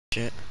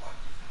Shit.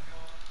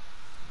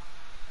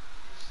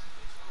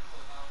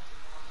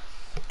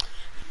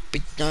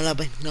 Banana.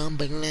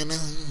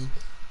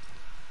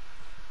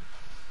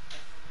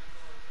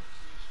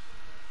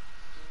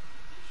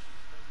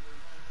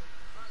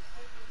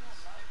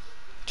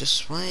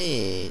 Just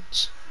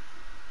wait.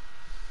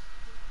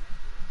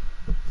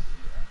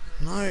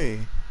 No.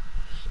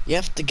 You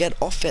have to get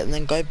off it and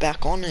then go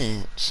back on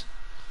it.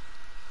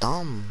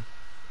 Dumb.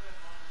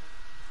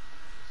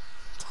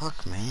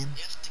 Fuck, man.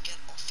 You have to get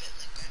off it and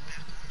then go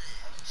back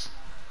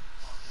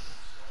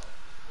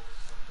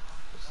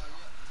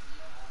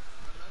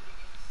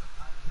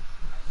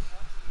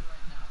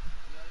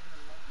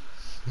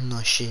on it.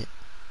 No shit.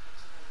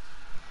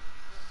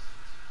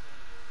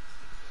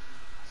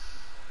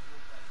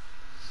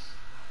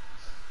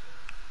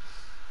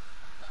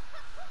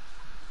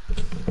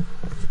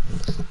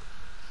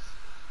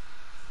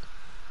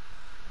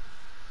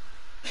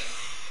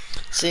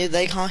 See,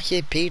 they can't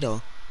hear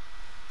Peter.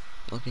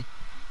 Okay.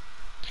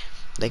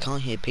 They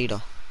can't hear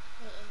Peter.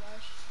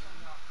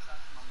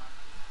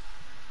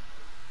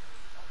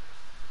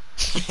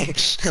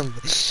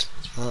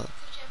 What?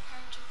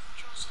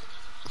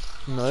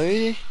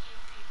 No.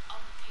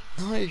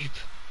 No. It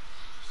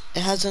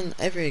has on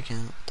every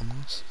account,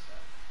 dumbass.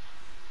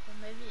 Or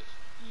maybe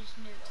you just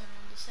need to turn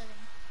on the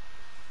setting.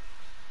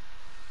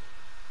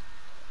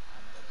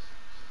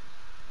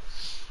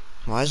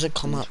 Why does it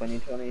come up?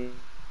 2020.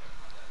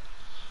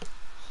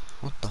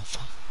 What the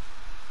fuck?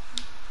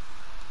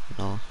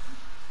 No.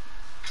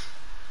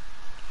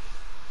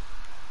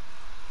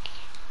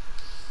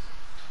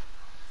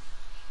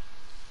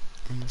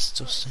 And it's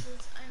still saying.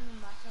 It says only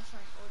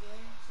microphone audio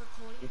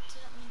recording. Does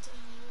that mean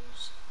any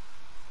rules?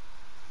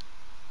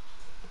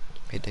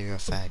 Peter, you're a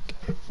fag.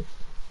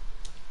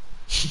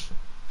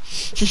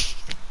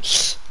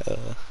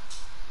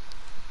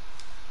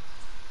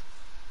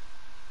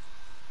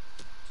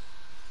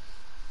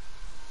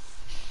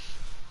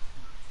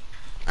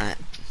 Alright.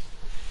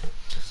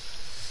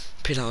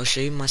 Peter, I'll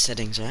show you my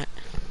settings, right?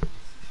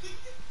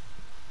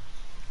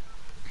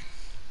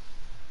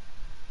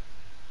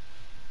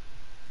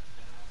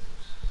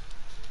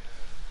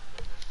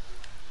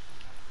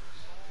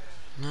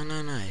 No,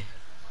 no, no.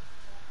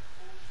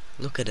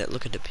 Look at it,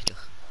 Peter.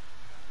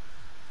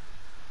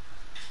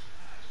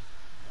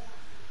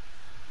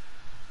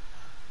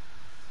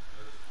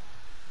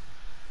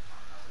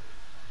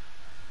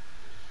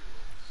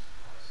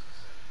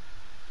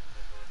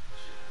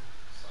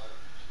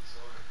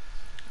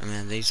 I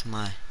mean, these are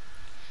my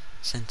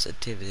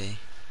sensitivity.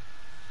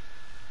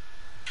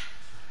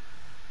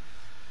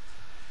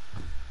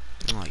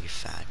 Oh, you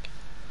fag.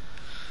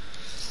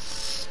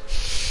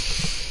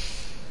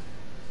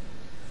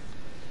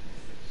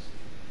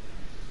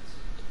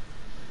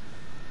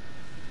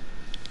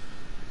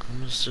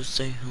 I'm just to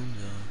stay home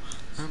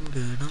though. I'm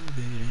good,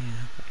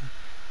 yeah.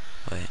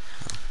 Wait,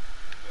 oh.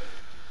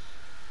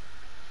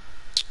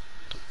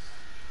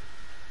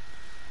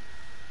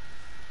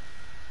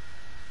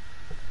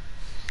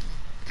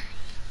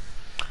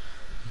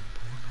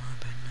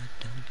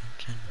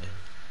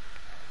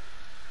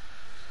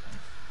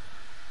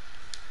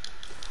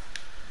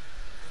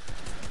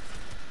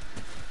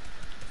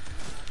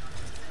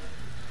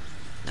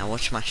 Now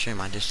watch my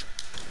stream, I just...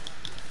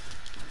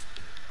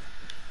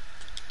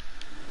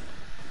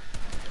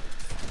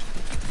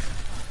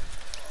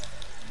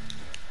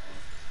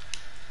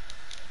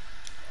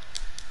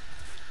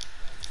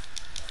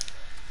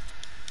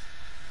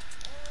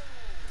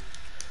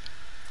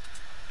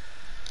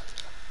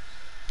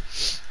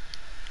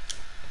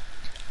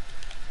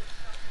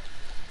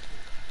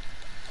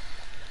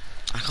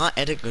 I can't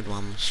edit good while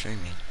I'm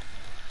streaming.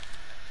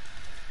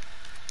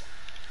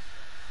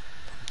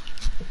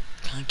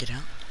 Can't get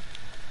out.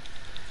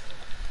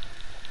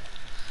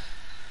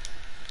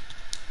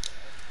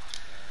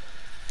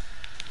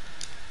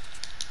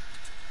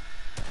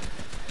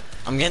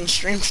 I'm getting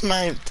stream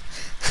sniped.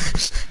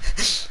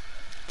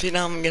 Peter,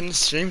 I'm getting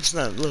stream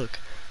sniped, look.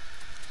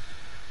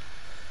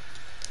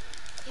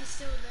 He's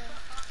still there.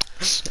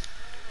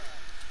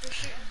 You're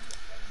shooting.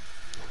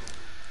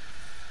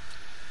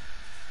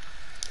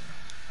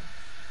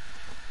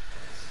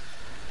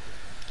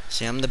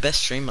 See, I'm the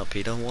best streamer,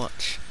 Peter,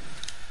 watch.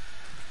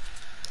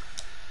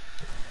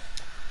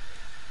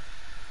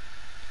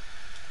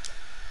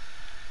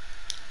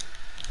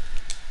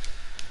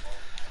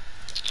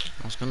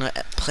 I was gonna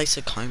place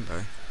a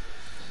combo.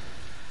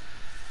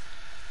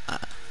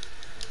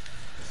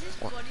 Is his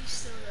body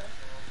still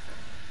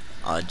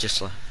there?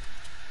 Just like...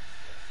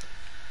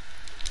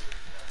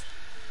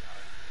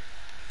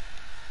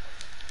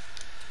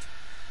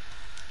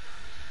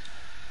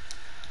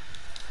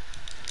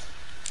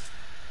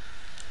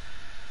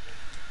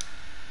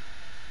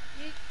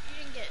 You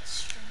didn't get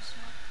stream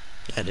smart.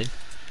 Yeah, I did.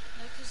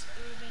 No, because it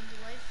would have been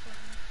delayed for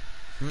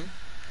him.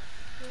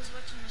 He was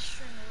watching the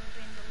stream, it would have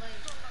been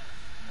delayed.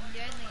 And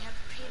you only have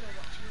Peter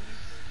watching you.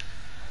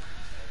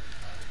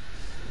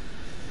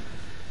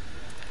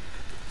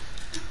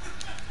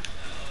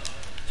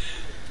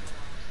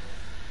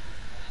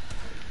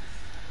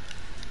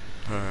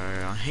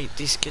 I hate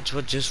these kids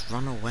would just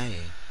run away.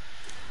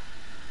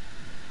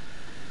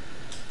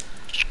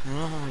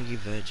 Oh, you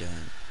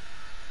virgin.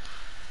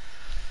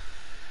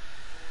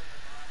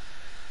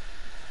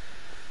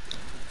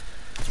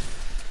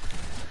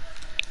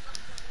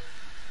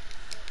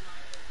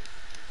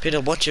 Peter,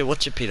 watch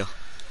it, Peter.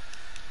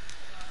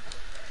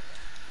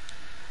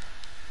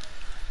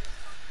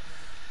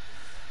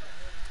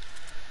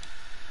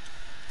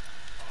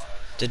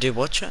 Did you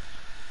watch it?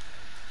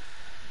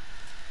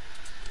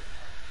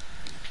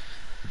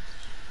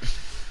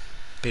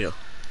 Peter,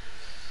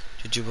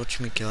 did you watch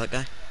me kill that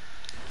guy?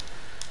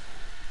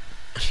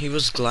 He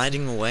was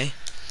gliding away,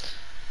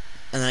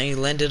 and then he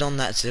landed on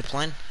that zip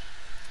line.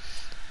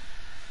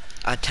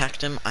 I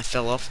attacked him, I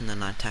fell off, and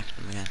then I attacked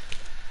him again.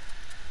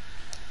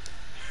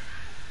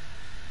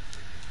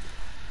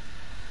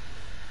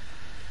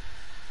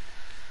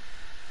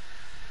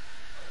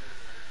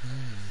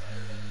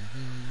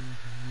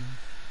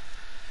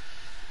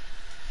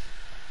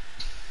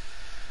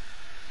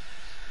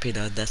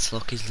 Peter, that's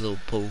Lockie's little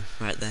pool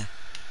right there.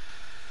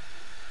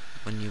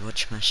 When you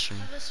watch my stream.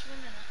 Have a swim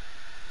in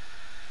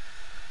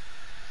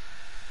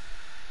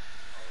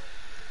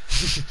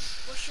it.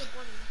 Wash your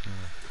body.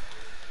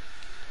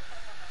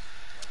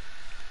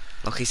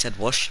 Lockie said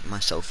wash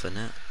myself in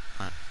it.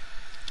 Right.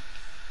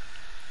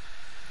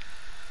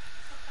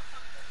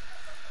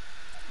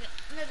 Yeah,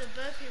 no, the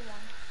burpee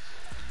one.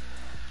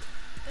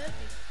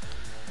 Burpee.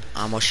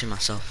 I'm washing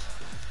myself.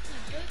 No,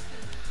 burpee.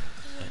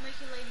 Because it'll make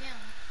you lay down.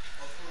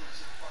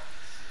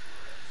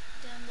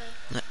 Down there.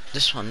 No,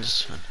 this one.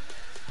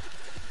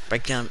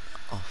 Break down.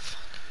 Oh,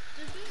 fuck.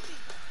 The burpee.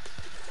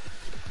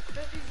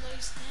 Burpee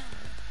lays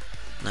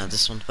down. No,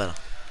 this one's better. No,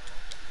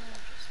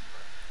 just...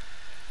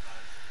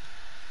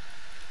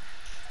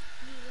 What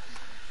are you looking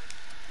for?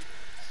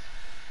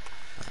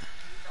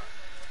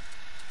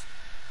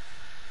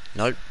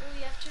 Nope. Oh,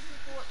 you have 2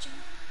 people watching.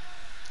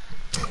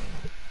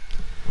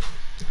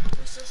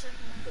 What's the second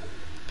one?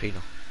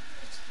 Peter.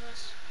 It's the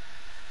first.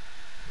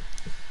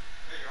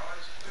 Hey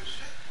guys, oh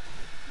shit.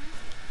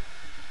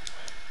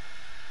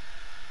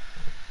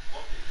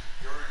 Lucky,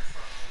 you're in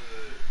front of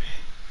the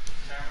bin.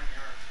 Cameron,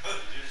 you're in front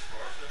of the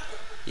dishwasher.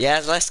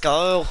 Yes, let's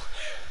go.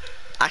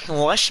 I can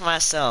wash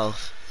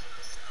myself.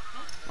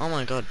 Oh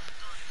my god.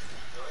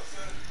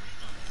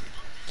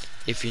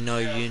 If you know,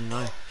 you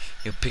know.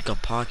 You pick a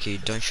party,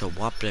 don't show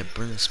up there,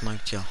 bring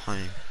smoke to your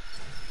home.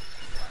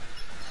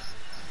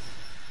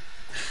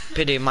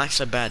 Peter, your mic's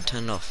so bad,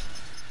 turn it off.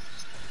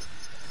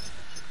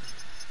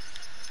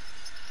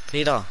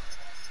 Peter.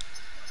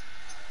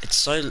 It's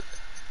so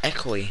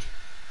echoey.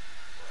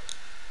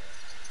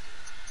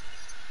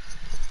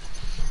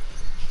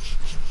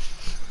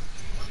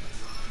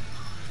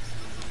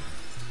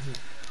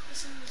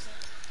 Listen to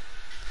that.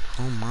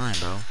 Oh my,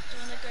 bro. The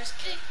one that goes,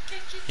 kick,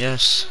 kick, kick,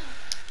 Yes.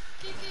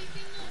 kick, kick, kick,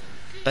 kick, no,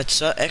 kick. But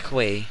so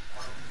echoey.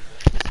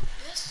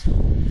 Yes.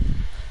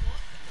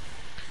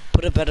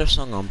 Put a better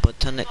song on, but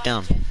turn it By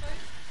down. Jet Phone.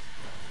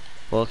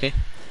 Well, okay.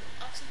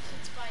 Asking if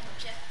it's by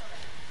Jet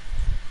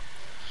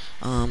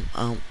Phone.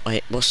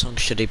 Wait, what song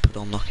should he put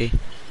on, Lucky? He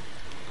should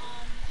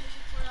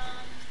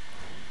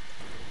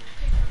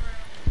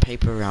put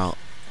Paper Route.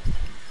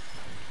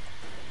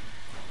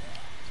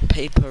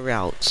 Paper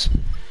Route.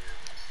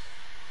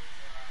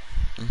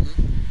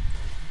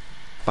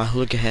 By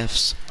Hooligan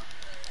Hefs.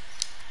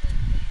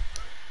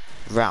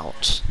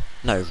 Route.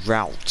 No,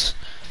 Route.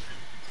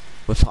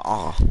 With an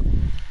R.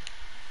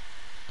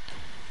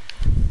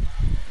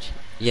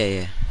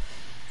 Yeah.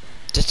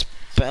 Just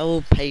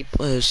spell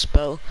paper,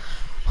 spell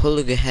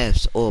Hooligan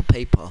Hefs or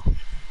paper. Paper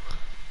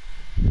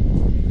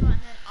and then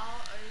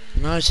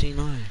R-O-U. No, he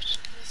knows.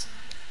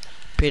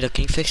 Peter,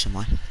 can you fix your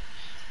mic?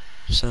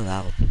 So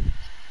loud.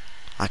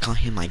 I can't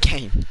hear my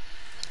game.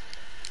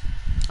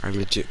 I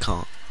legit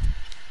can't.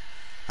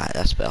 Alright,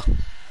 that's better. Can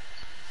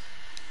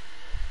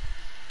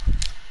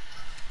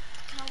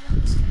I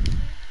win this game?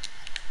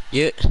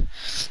 You,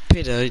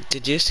 Peter,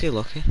 did you see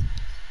Lucky?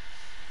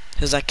 He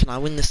was like, can I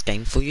win this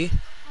game for you?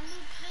 I'm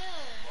not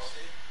pissed.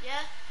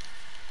 Yeah?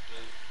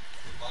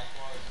 Black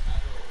lives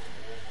matter or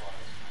all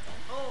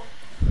lives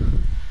matter? Oh.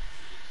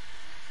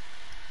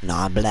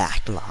 Nah,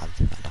 Black Lives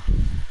Matter.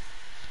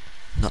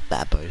 Not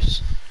that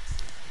boss.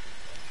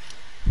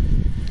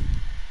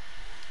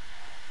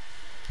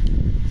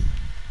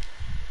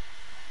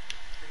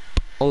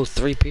 Oh,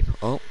 3 people.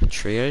 Oh,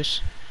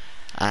 trios.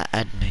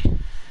 Add me. Aaron,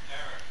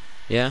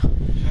 Yeah? shut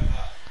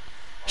up.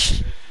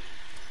 Shh.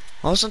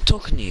 I wasn't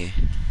talking to you. You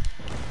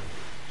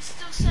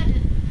still said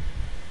it.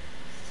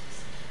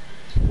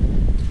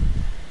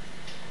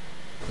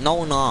 No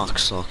one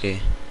asked,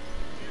 Lucky.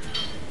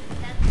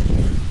 That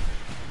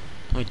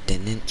No, I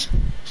didn't.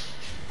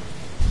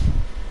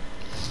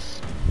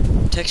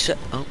 Text it.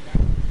 Oh.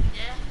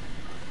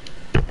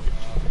 yeah.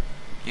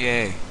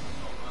 Yeah.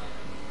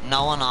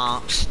 No one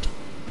asked.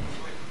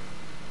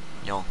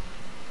 Yo.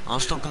 I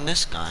was talking to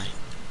this guy. I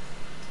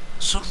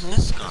was talking to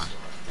this guy.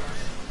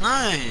 No.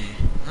 I'll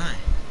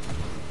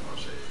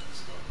show you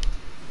this guy.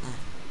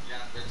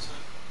 Yeah,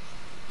 Vincent.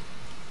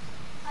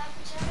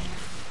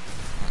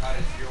 Hey,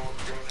 you're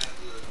going out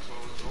the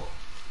toilet door?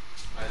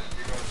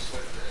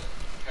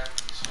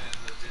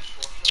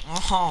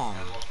 Oh.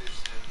 Had Lockie's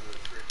in the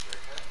fridge,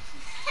 okay?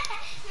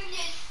 In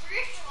the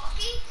fridge,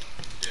 Rocky?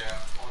 Yeah,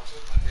 I'll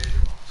turn my head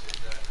around so you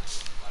don't have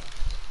it like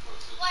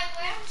what's it? Wait,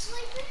 where I'm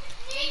sleeping?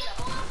 In the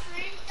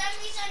bathroom. That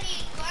means I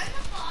need to go in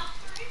the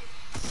bathroom,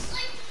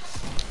 sleep in the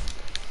bathroom.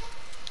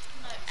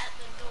 No, at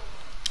the door.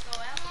 Go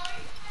out. No, I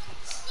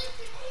need to sleep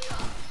in here.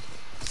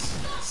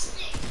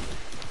 Disgusting.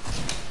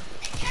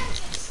 It can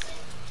get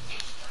sleep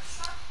extra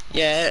shut.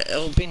 Yeah,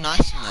 it'll be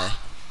nice in there.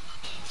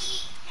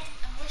 Eat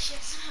and wish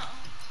it out.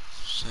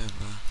 So,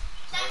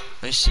 That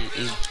let's means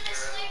see. I'm gonna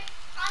sleep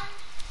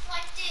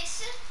like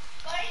this.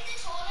 Go in the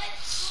toilet,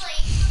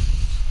 sleep.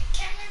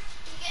 Cameron,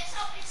 he gets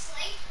up and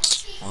sleep.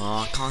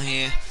 Oh, I can't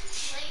hear.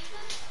 Sleep.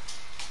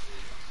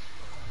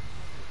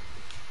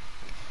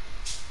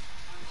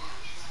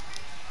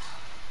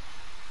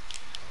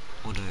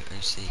 Auto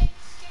OC.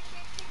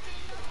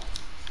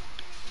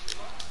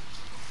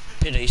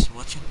 Peter, you still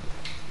watching?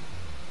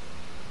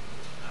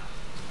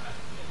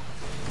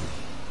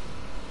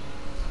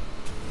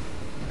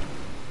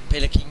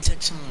 Peter, can you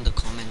text some in the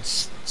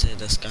comments to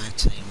this guy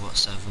saying what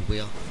server we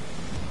are?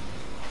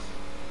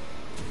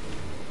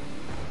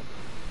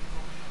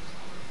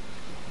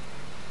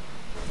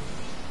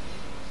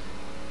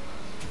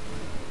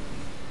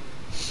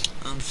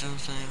 I'm still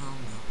saying home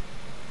now.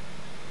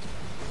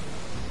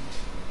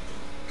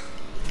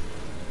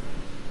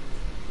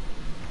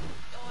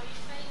 Oh, you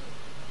failed.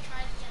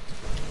 Try it again.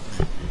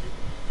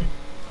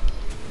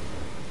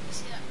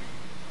 See that, man?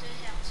 Do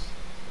the house.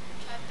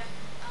 Try back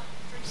up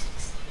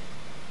 360.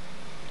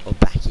 Or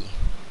Backy.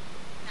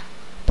 No.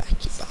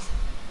 Backy bar.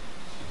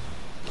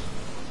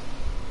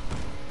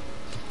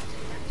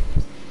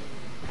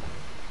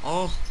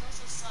 Oh,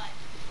 It's also side.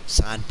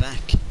 side back.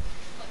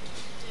 What can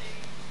you do?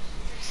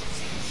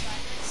 360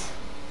 sideways.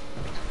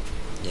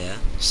 Yeah,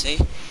 see?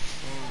 Want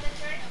to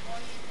turn the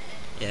volume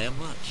there? Yeah,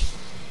 watch.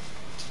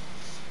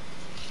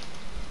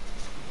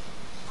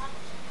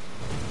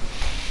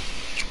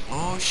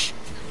 Oh,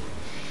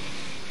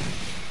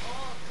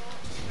 Oh, God,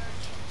 it's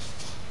burning.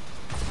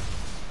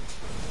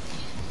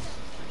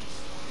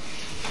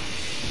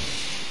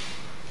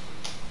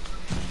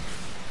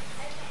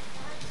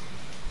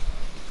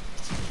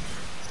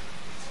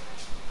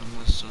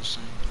 I'm still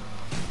saying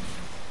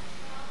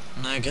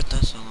no, get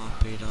that song off,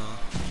 Peter.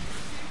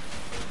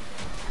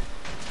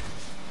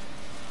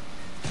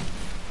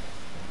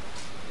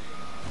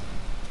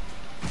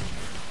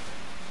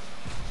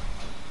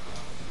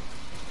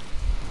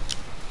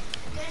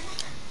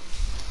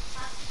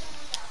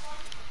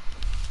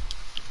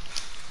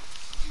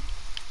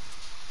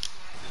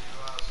 Did you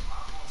ask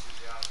Mum or did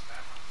you ask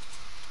Cameron?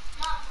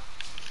 Mom.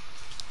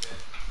 Yeah.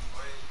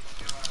 Wait,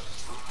 you ask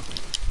Mum. I'm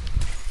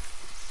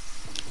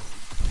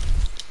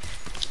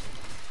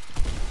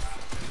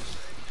gonna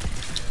say can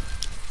you get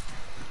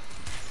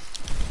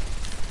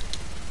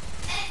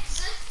Eggs.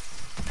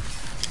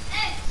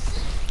 Eggs.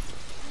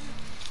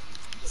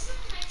 He's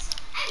gonna make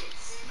some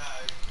eggs. no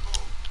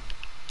cook.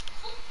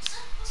 Cooked.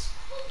 What's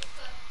cooked?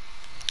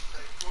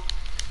 Say cook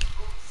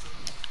some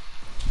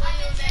I'm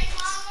in J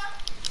Mama.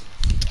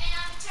 And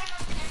I'm turning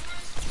on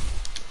cameras.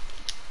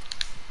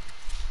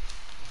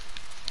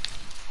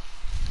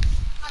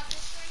 Like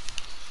this thing.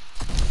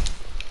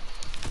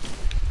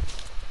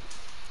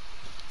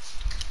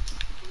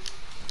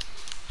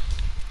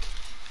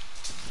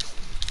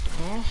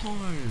 Oh,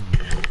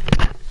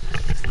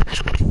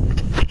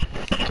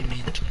 give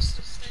me a twist.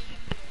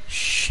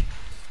 Shh.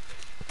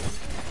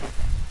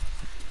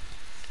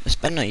 This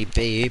better not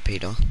be you,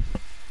 Peter.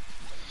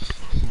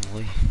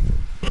 Holy.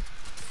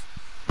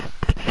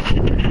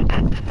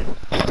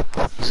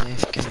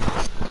 Safe game.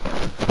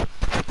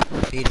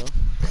 Peter.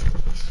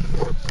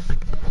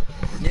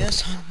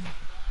 Yes,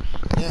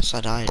 yes,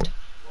 I died.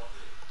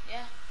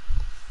 Yeah.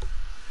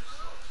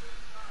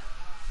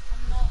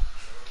 I'm not.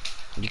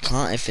 You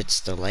can't if it's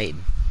delayed.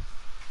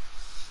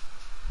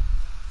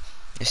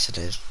 Yes, it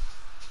is.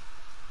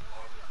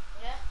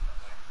 Yeah?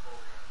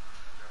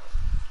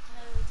 I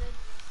never did.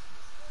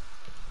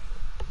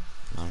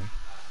 No.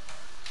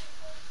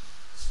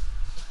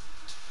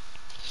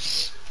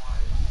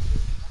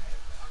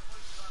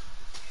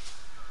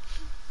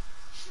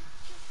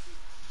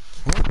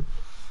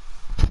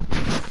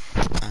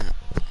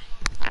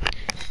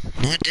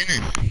 No, I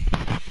didn't.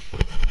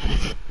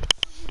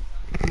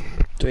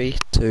 3,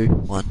 2,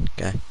 1,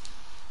 go.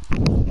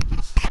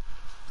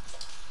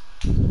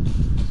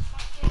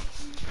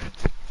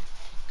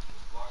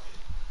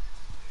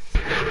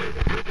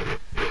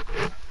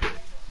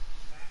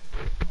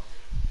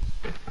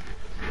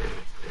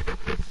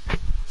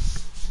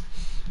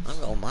 I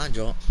got my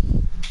job.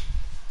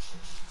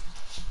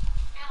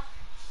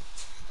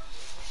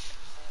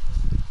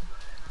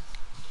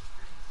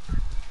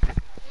 I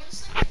was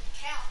sleeping on the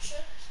couch.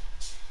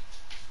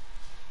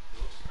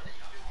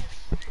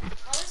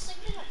 I was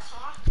sleeping on the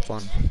carpet.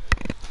 Fun.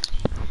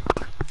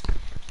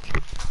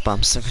 But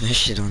I'm still gonna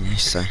shit on you,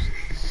 so.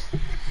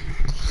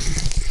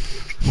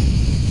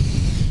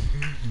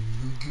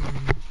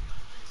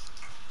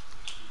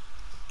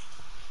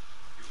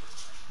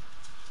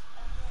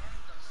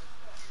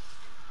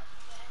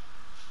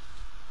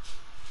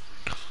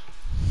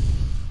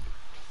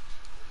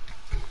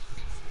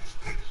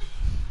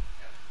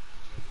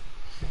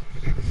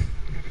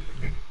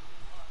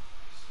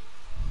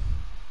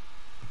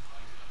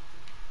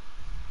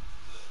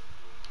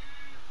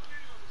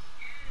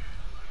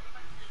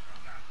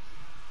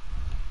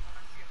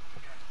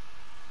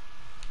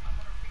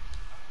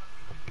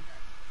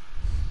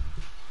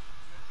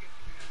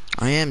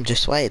 I am,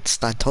 just wait.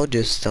 I told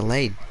you it's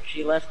delayed.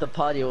 She left the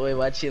party. Wait,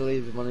 why'd she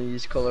leave? One of you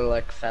just call her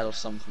like fat or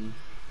something.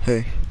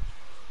 Who?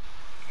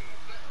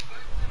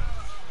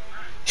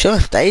 She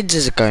left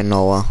ages ago,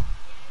 Noah.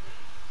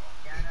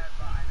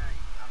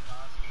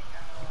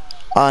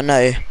 Oh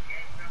no.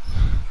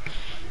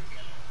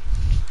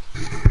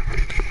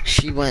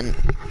 She went.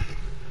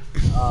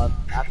 I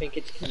think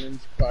it's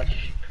Cameron's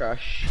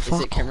crush. Is it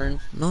Fuck. Cameron?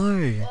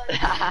 No.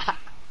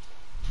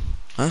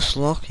 That's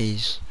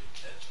Lockie's.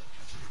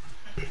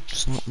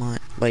 It's not mine.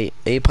 Wait,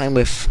 are you playing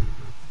with...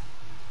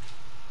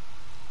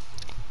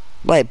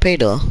 Wait,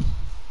 Peter.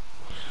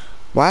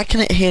 Why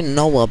can it hear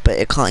Noah but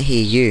it can't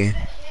hear you?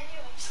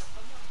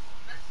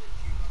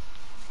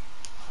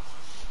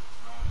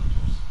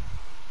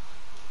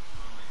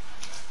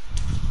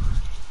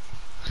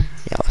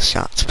 Yo,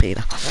 shots,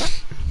 Peter.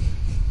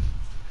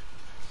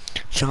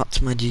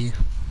 Shots, my G.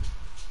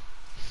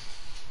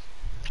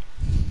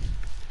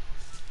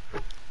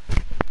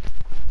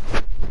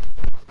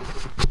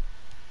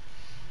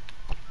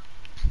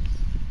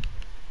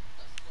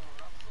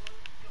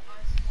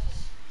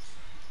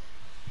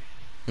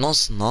 No,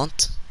 it's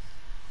not.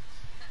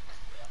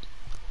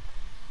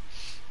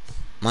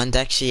 Mine's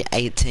actually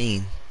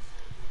 18.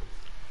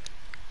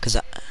 Cause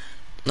I...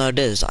 No, it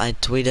is. I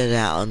tweeted it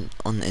out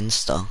on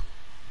Insta.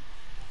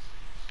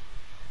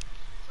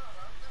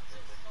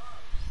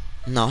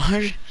 No,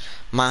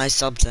 my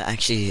subs are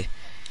actually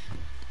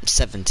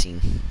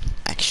 17.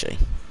 Actually.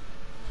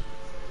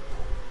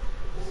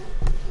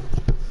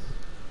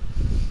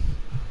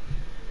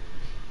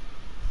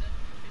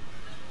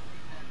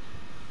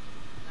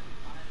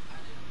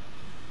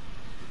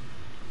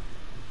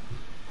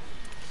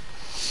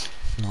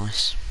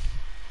 Nice.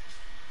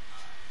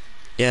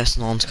 Yes,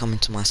 no one's coming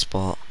to my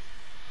spot.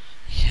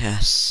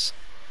 Yes.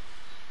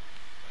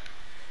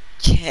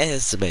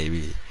 Yes,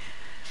 baby.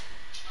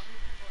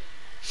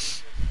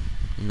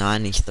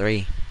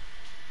 93.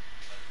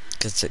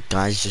 Cause the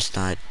guys just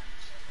died.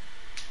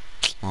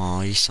 Oh,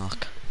 you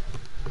suck.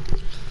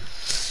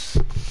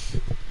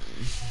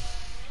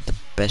 The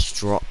best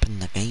drop in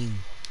the game.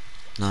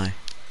 No.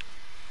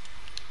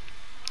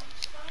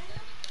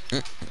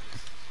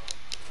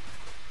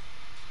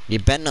 You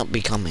better not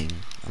be coming.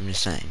 I'm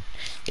just saying.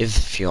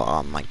 If you're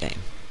on my game.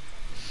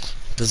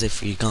 Cause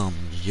if you come,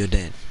 you're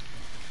dead.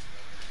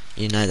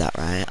 You know that,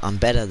 right? I'm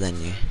better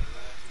than you.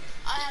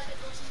 I have it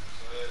also.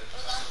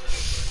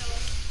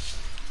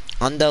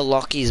 Under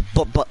Lockie's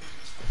but what?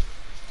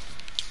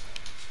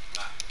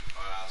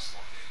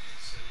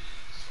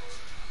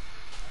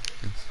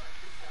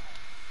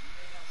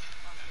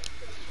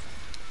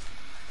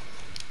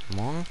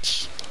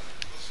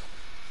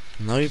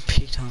 No,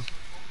 Peter.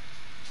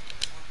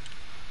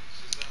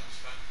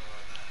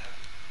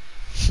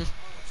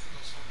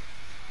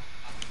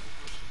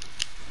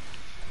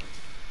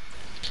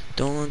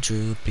 Don't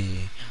you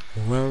be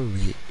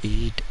worried.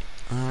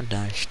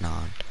 That's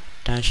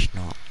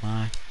not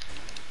my...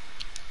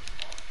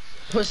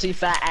 Pussy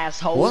fat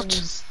assholes.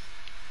 What?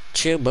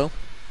 Chill, bro.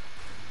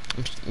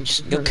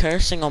 You're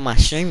cursing on my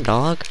stream,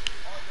 dog.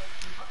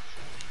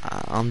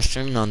 I'm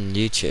streaming on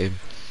YouTube.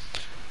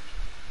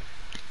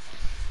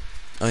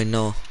 Oh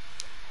no.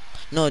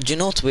 No, do you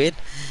know what's weird?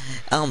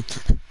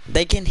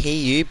 They can hear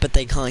you, but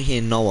they can't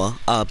hear Noah.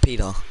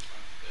 Peter.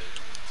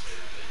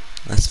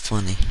 That's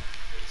funny.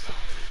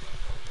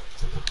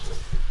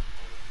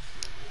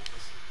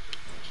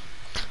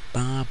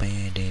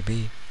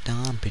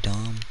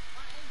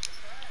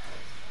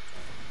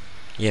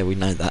 Yeah, we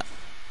know that.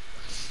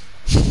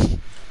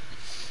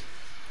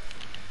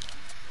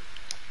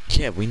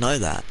 Yeah, we know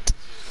that.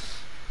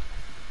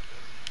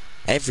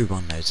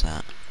 Everyone knows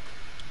that.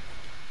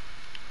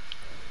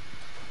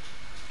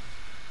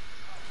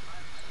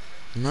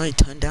 No,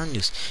 turn down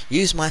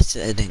use my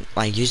setting,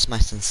 like use my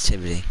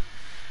sensitivity.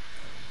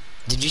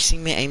 Did you see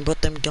me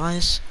aimbot them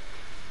guys?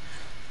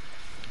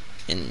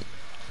 In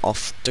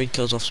off 3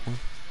 kills off spawn.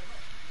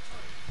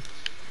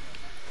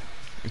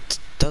 It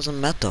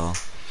doesn't matter.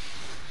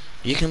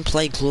 You can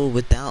play claw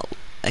without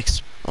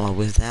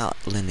without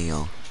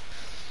linear.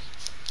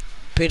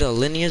 Peter,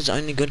 linear's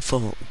only good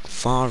for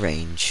far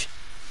range.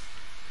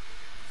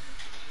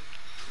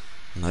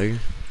 No.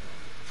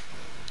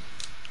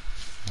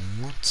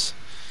 What?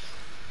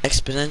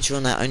 Exponential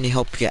and that only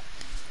help you.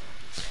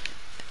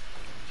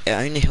 It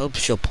only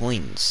helps your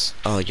points.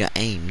 Oh, your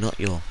aim, not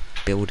your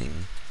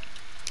building.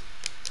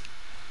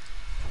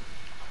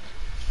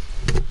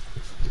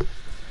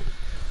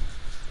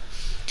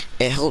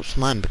 It helps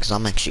mine because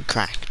I'm actually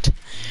cracked.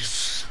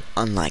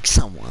 Unlike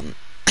someone.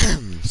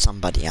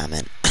 Somebody I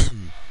meant.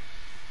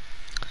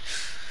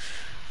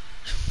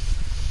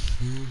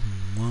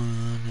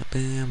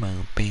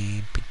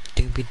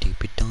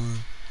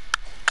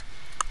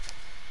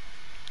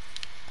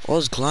 I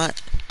was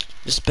glad.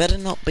 This better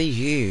not be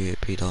you,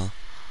 Peter.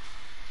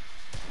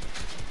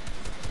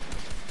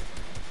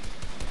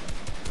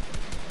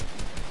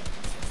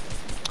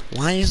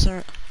 Why is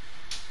there...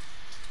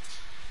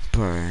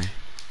 Bro.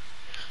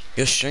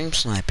 You're stream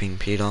sniping,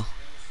 Peter.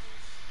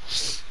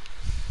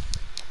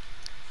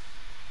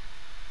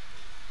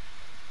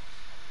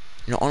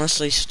 You know,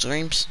 honestly,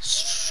 stream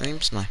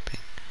sniping.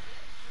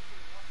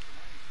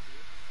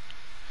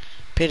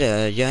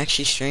 Peter, you're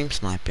actually stream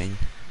sniping.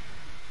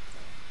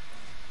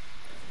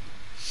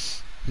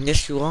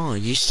 Yes, you are.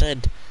 You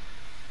said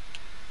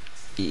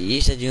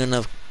you're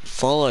gonna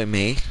follow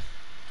me.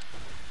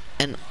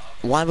 And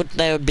why would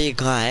there be a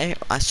guy?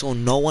 I saw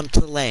no one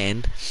to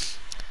land.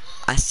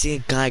 I see a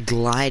guy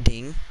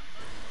gliding.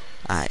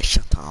 Alright,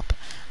 shut up.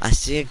 I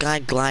see a guy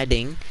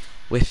gliding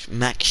with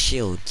max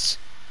shields.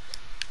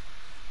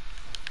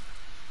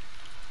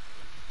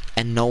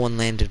 And no one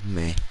landed with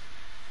me.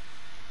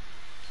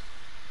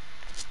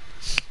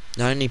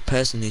 The only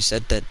person who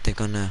said that they're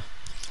gonna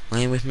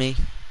land with me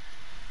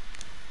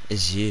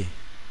is you.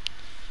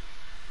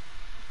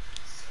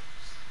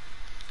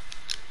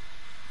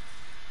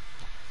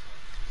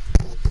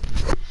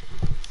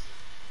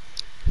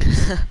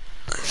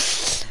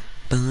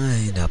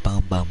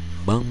 Bum bum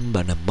bum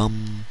bum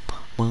bum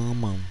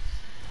bum.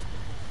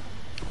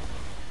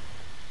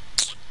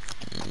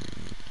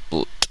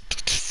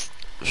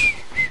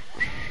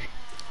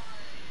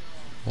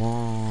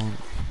 One.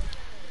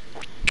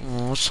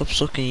 Oh, stop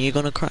sucking. You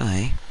gonna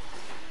cry?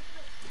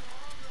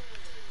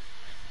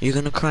 You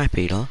gonna cry,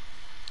 Peter?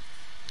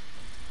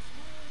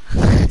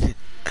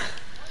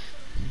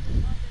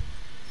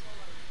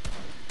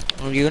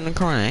 Oh, you gonna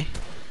cry?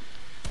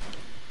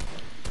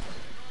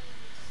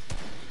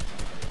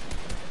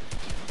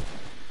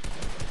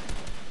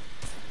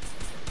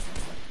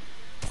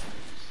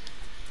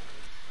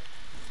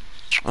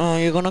 Oh,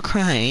 you're gonna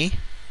cry?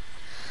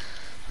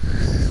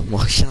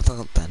 Well, shut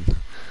up then.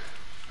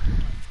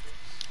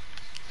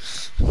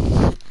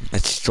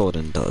 It's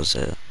Jordan does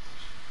it.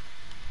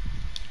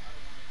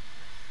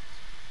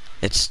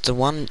 It's the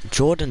one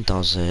Jordan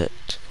does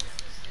it.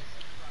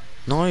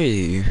 No,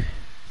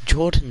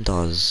 Jordan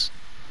does.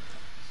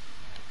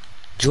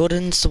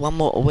 Jordan's the one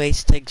who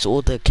always takes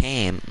all the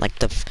cam, like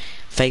the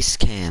face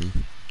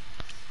cam.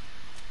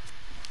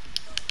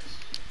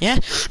 Yeah,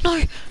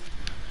 no,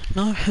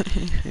 no,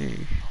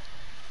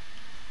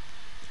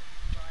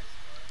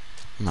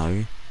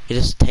 no. He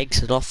just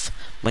takes it off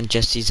when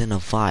Jesse's in a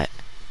fight.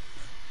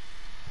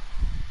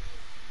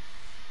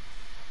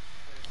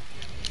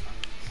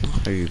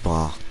 No,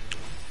 bar.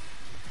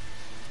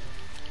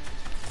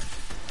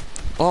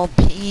 Oh,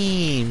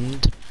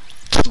 beamed.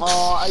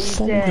 Oh, are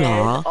you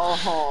dead?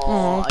 Oh,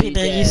 are you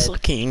Peter, you dead?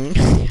 sucking.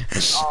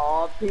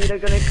 Oh, Peter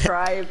gonna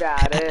cry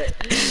about it.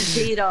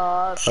 Peter,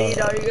 you're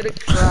gonna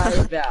cry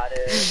about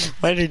it.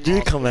 Why did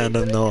you come out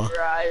of nowhere?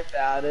 Cry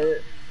about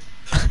it.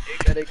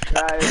 You're gonna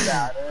cry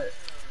about it.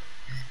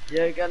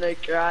 You're gonna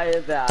cry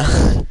about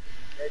it.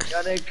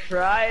 You're gonna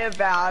cry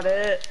about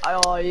it.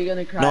 Oh, you're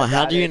gonna cry No, about it.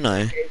 how do you know?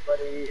 It's okay,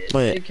 buddy. It's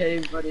Wait. okay,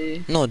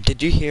 buddy. No,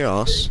 did you hear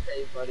us? It's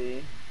okay,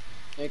 buddy.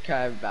 You're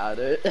cry about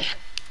it.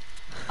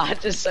 I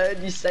just heard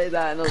you say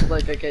that and I was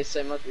like, okay,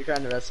 so must be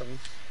crying about something.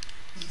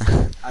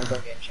 I'm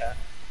going game chat.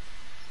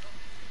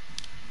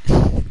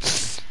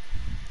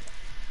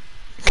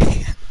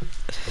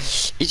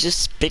 You just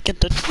speaking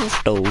the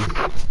truth though.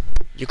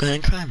 You gonna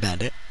cry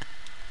about it.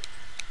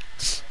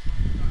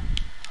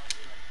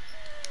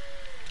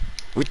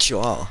 Which you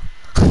are.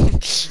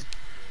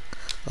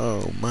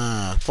 Oh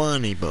my,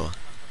 funny boy.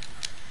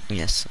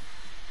 Yes.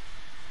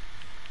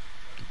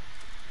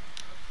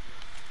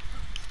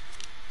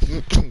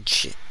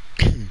 Shit.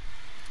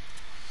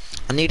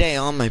 I need a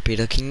armor,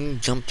 Peter. Can you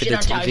jump for the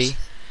TV?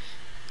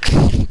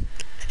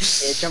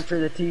 Yeah, jump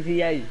through the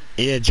TVA.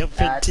 Yeah, jump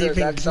for the TV.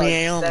 Give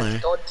me a armor.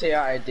 That's God tier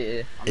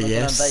idea. I'm not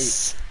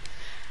Yes.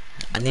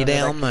 I need a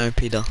armor,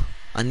 Peter.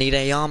 I need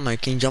a armor.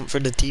 Can you jump for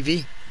the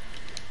TV?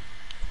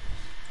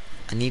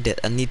 I need it.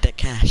 I need that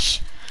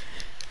cash.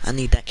 I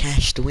need that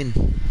cash to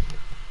win.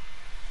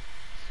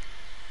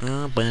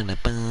 I'm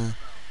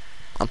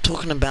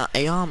talking about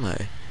a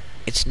armor.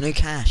 It's no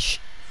cash.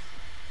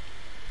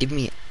 Give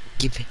me it.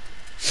 Give it.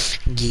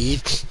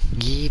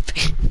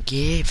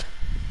 Give.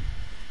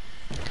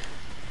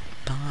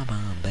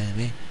 Mama,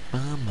 baby.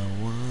 Mama,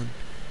 one.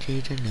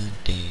 Children a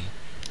day.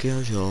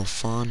 Girls, you're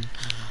fun.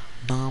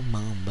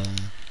 Mama.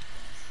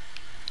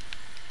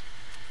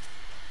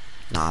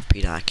 Nah,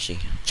 Peter, actually.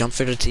 Jump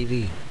for the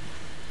TV.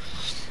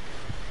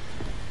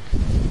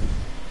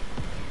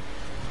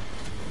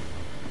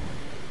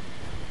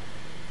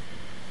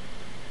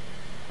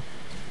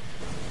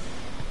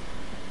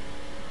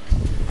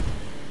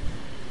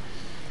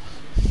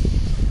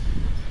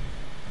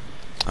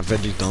 I've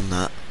already done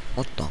that.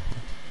 What the hell?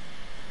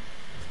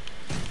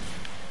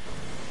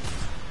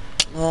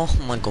 Oh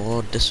my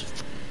god, this...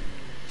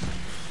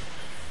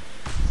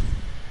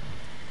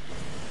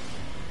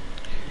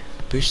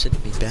 boosted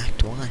me back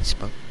twice,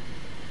 bro.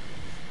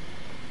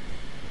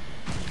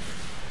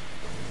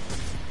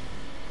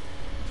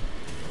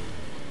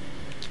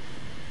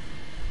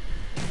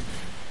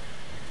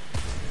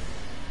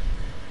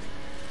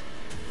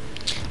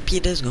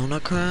 Peter's gonna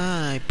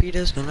cry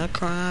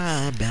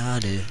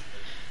about it.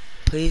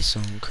 Please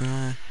don't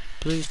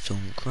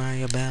cry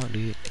about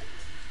it.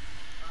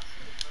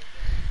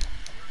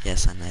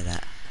 Yes, I know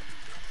that.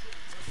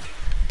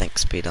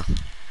 Thanks, Peter.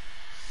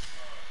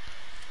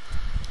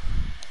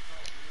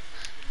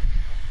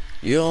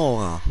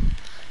 Yo,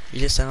 you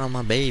just sat on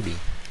my baby.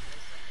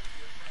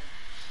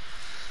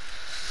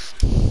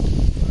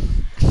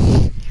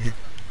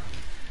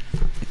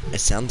 It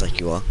sounds like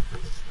you are.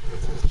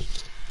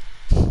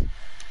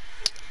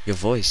 Your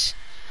voice.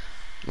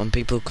 When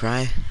people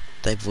cry,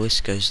 their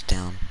voice goes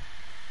down.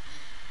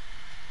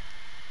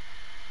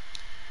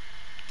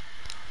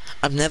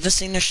 I've never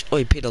seen a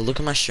wait, Peter, look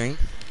at my string.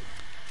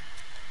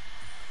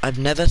 I've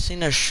never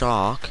seen a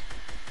shark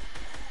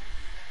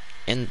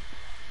in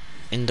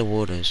the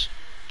waters.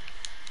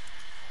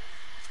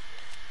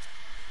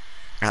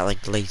 At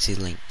like Lazy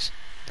Lake.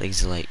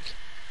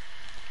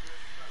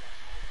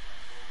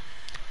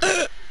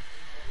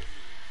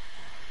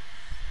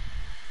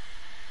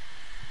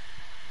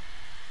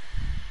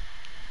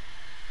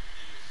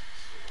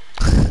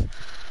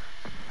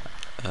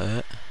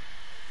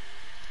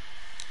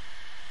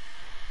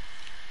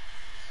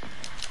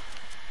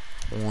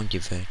 Oh, you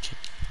virgin.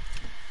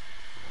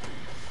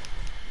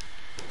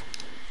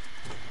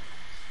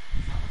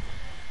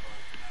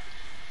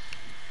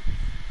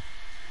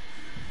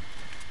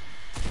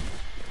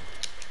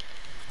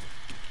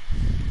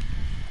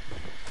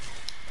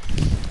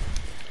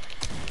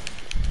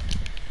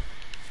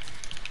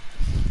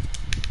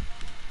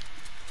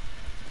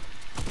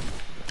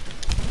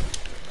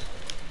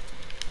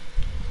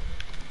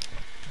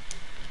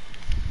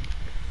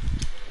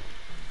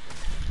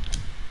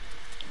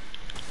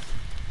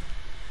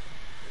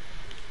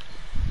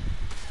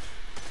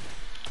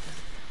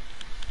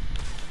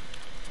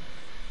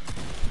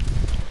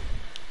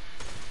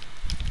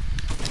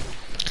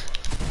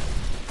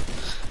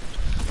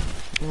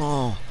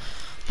 Oh,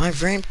 my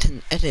ramp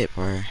didn't edit,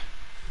 bro.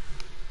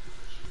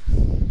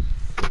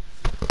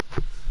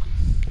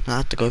 I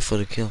have to go for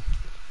the kill.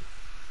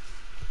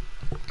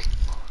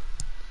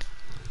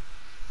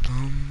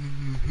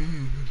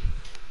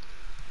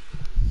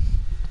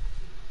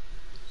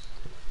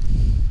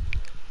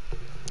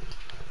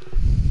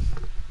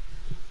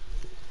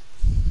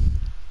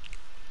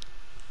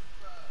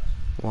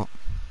 What?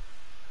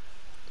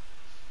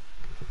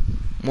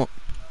 What?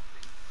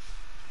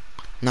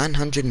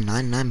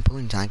 999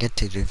 points. I get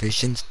to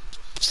Division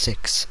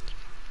 6.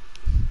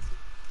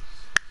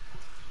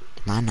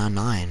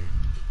 999.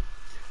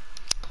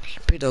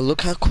 Peter,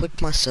 look how quick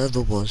my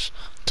server was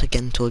to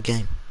get into a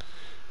game.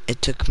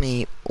 It took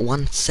me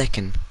 1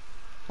 second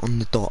on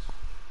the dot.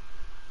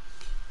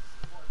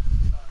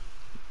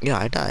 Yeah,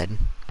 I died.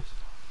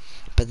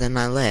 But then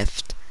I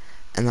left,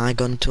 and I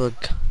got into a...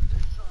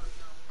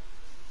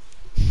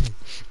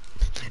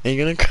 Are you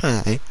gonna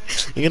cry?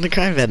 You're gonna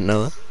cry about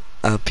Noah?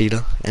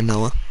 Peter and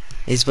Noah.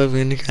 He's both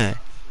gonna cry.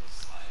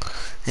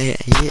 Hey,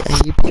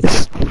 are you Peter?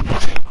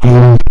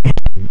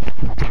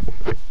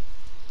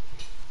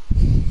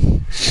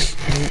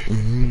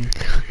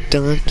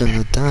 Dun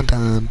dun dun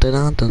dun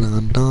dun dun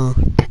dun dun.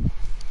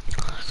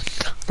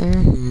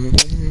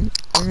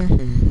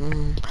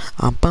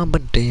 I'm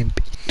bumping.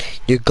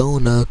 You're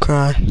gonna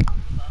cry.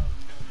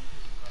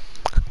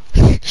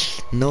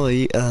 No,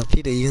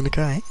 Peter, you gonna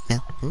cry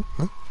now?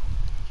 Huh?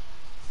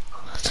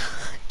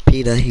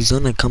 Peter, he's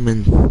gonna come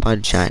in by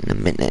chat in a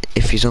minute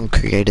if he's on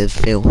creative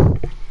Phil.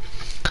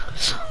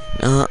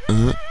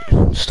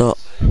 Stop.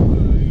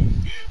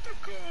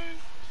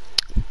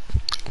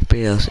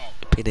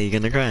 Peter, you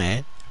gonna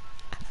cry?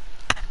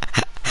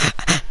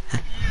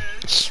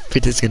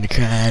 Peter's gonna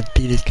cry.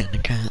 Peter's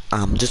gonna cry.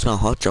 I'm just gonna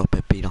hot drop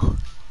it, Peter.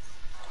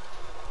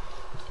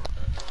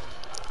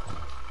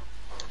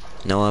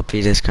 No,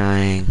 Peter's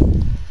crying.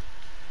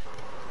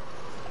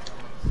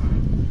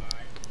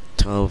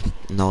 12.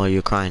 No,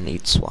 you're crying.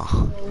 Eat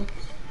swah.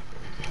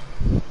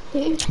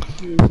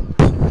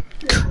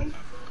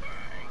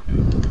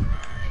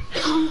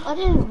 I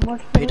didn't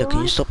watch Peter,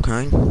 can you stop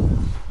crying?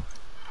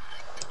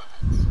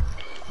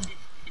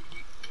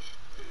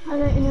 I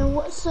don't know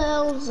what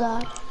cells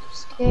are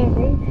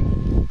scary.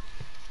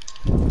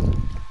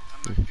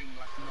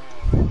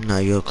 No,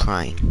 you're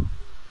crying.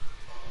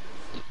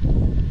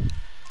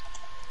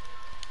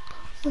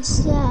 What's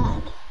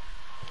that?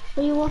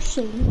 What are you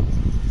watching?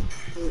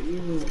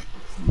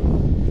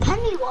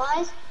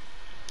 Pennywise?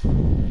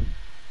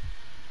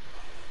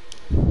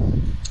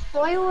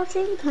 What are you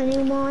watching?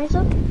 Pennywise?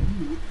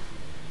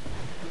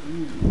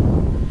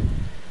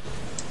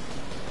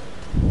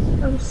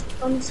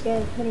 I'm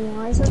scared of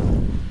Pennywise.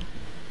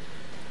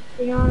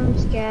 You know what I'm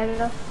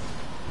scared of?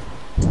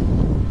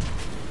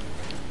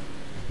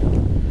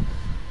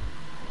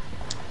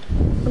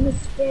 I'm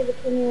scared of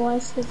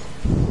Pennywise because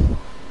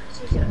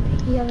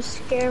he has a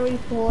scary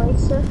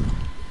voice.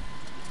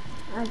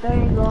 I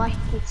don't like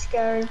his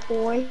scary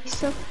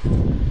voice.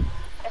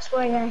 That's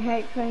why I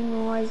hate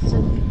Pennywise.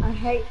 I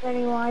hate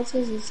Pennywise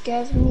because he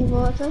scares me a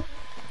lot.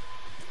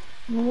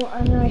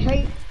 And I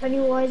hate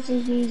Pennywise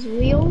because he's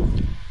real.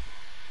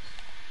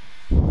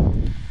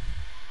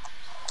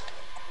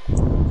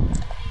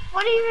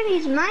 What even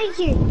he's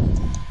making?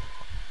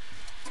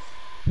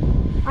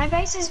 My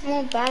base is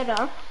more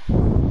better.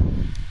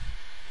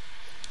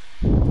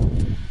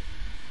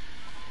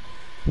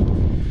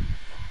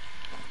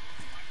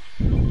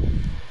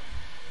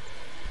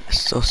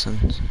 Dawson.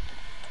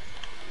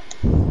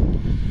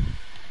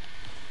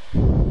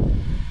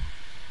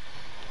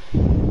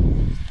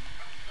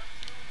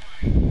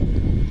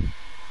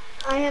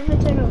 I have a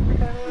turtle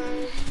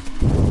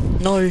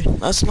card. No,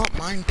 that's not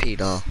mine,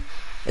 Peter.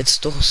 It's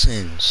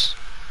Dawson's.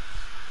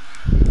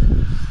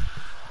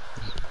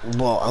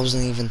 Well, I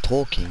wasn't even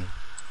talking.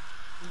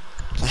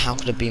 So how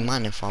could it be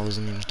mine if I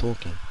wasn't even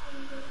talking?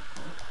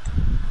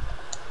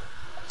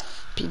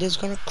 Peter's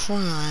gonna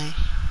cry.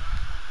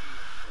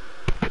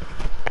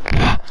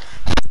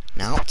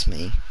 Now it's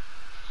me.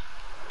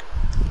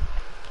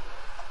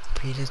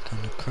 Peter's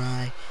gonna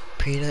cry.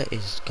 Peter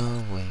is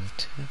going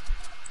to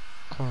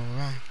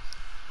cry.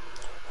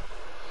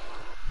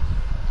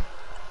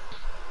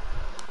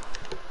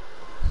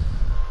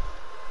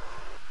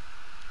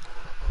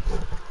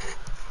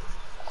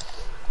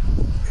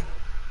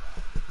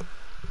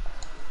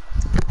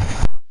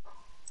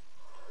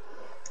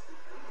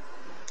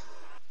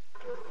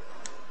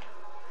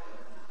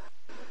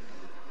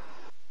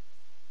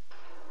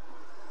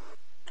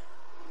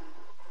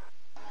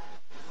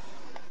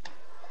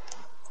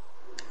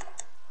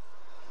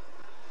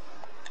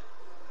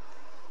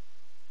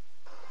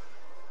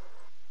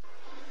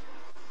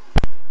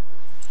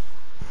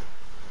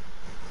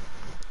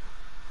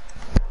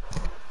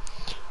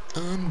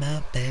 I'm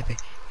the baby,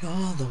 you're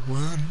the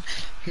one.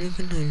 You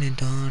can do it,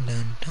 dun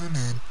dun dun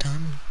dun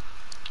dun.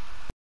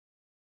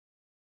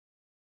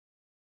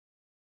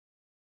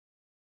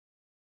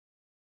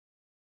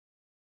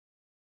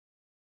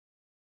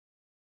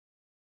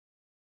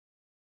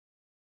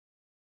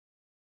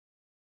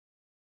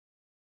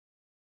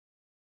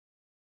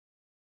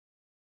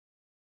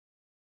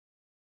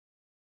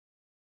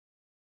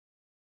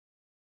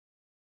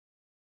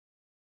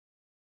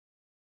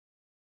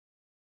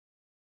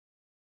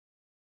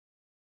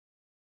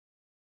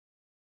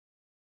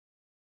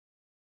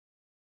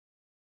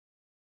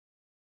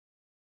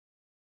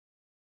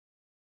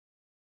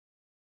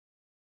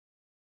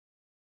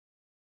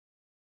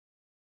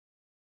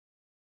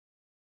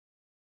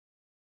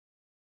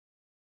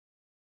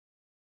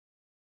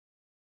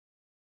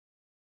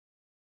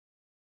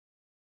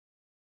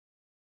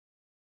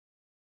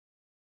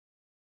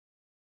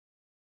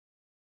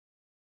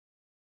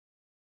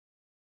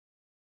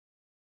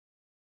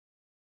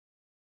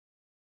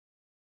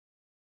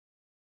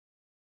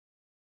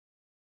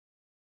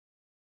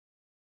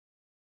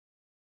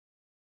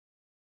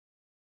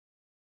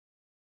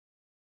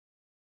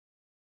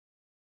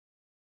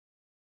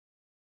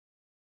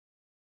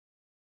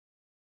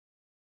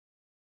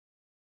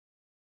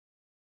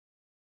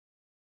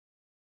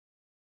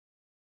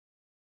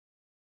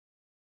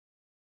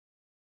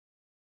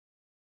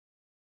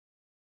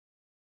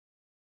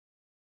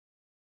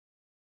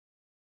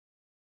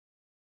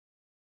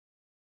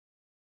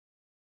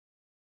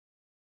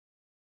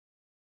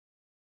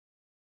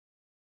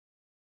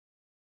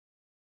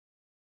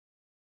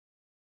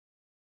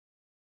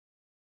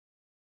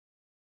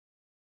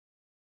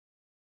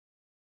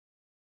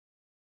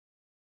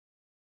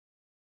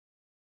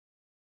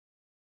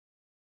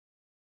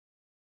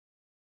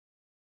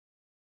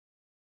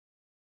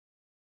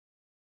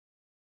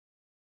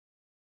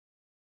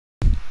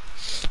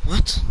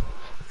 What?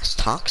 That's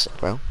toxic,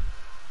 bro.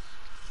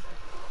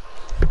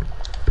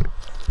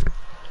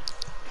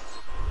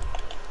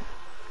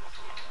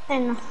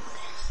 And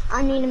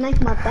I need to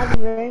make my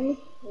bedroom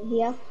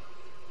here.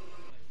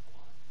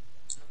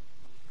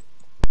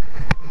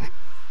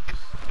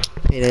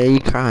 Peter, are you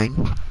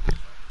crying?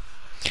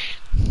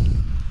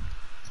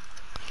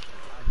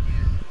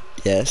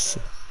 Yes.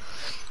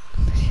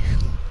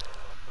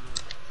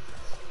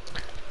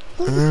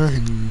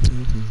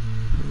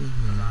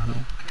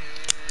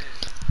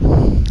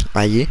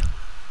 Are you?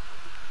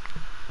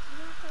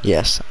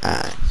 Yes,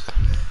 I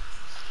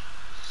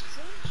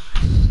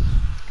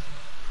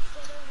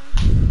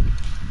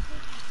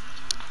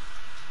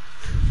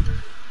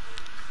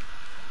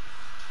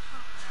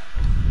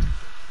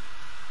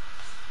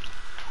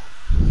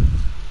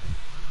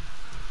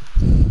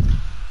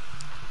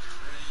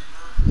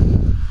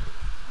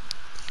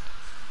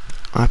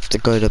have to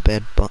go to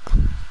bed, but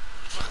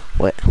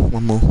wait,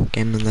 one more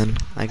game and then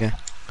I go.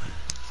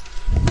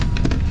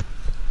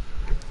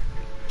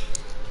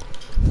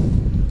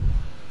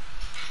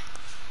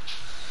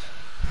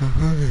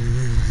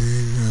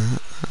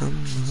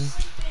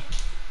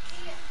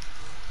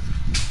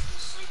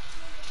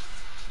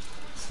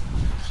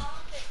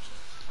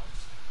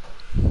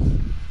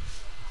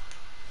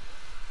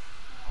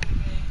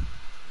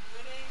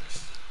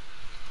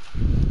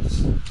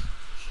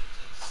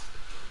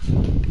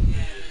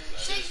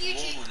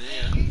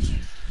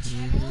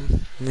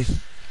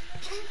 Move.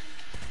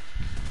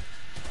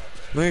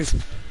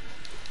 Move.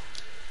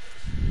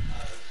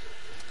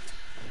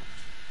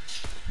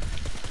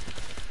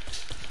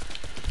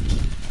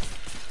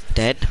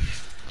 Dead.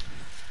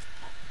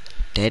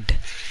 Dead.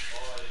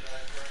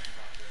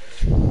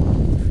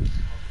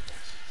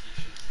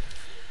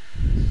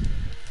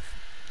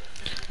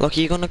 Look,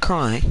 you gonna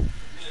cry?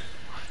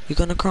 You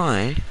gonna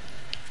cry?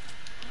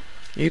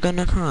 You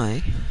gonna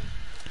cry?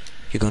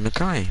 You gonna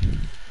cry?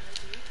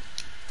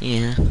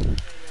 Yeah.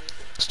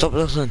 Stop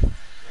listening.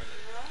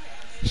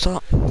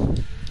 Stop.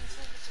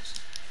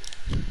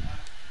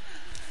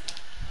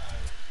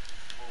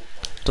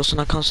 Dawson,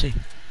 I can't see.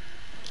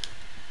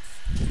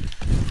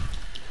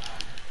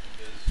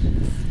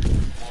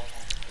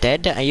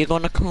 Dad, are you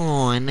gonna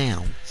cry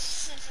now?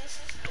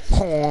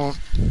 Oh,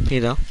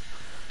 Peter.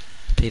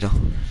 Peter.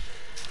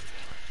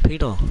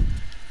 Peter.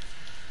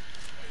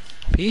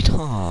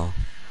 Peter.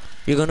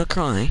 You gonna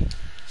cry?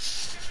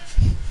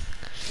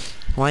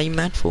 Why are you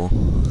mad for?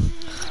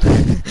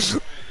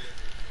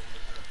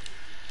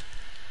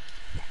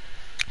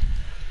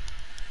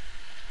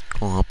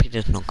 Oh,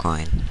 Peter's not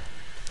crying.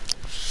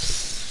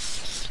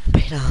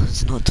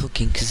 Peter's not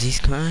talking because he's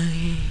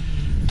crying.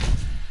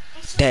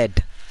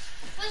 Dead.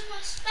 Where's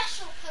my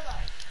special pillow?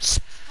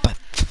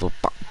 Spiteful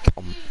bum.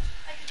 I'm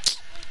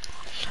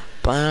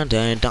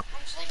Ba-da-da.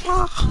 sleeping.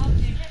 Ah.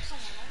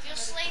 You're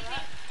sleeping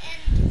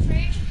in the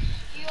fridge.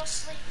 You're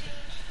sleeping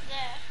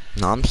there.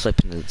 No, I'm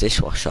sleeping in the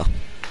dishwasher.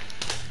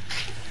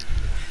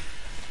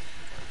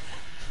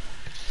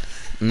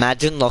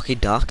 Imagine Lucky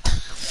ducked.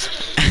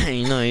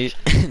 You know,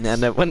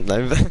 and it went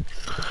over. Good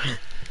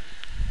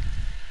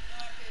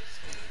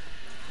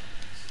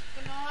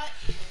night.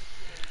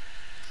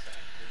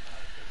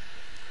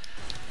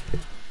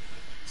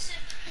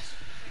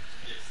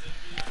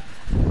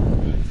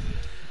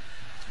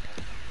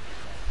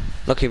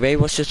 Lucky Ray,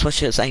 watch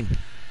its aim.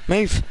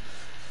 Move.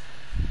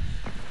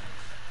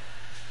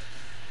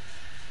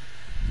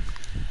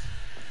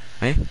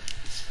 Hey.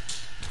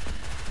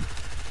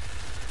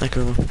 Like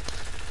a...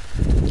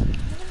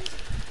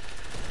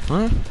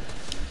 Huh?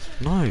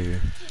 No.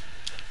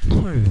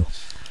 No.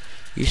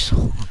 You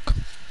suck.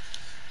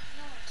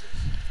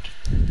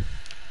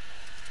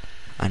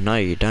 I know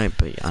you don't,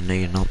 but I know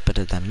you're not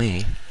better than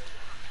me.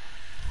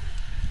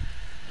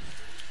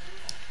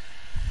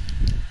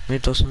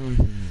 It doesn't...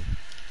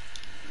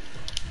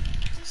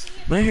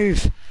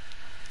 Move!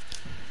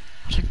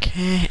 I don't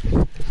care.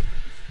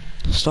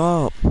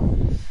 Stop.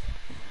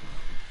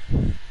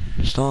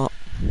 Stop.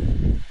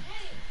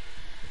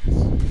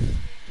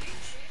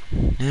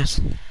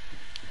 Yes.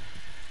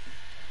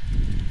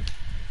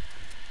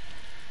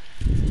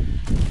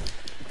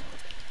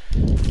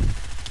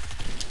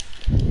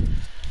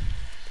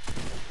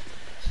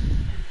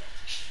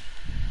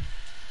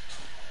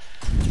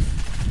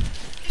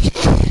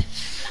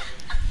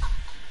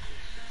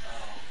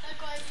 That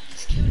guy you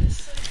just killed is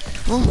so good.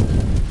 Oh. Good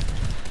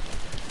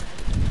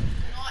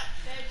night,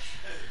 Veg.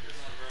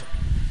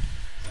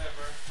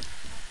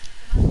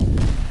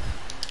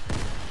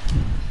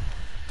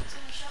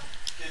 Someone shut.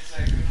 Kids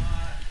say good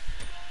night.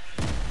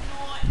 Good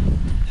night.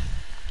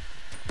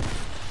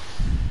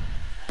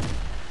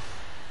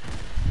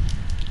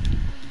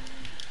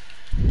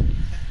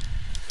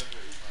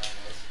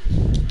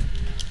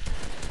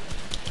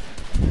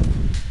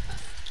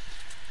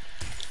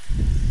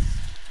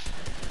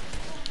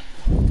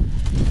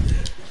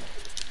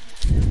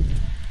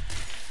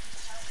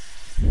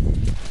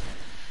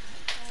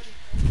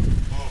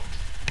 Oh,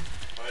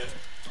 wait.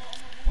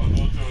 I'm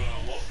not doing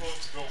a lot.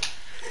 Let's go.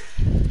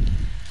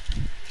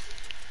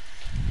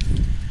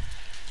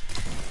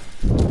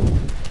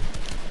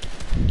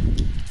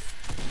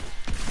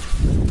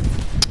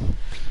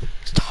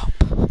 Stop.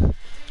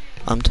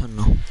 I'm turning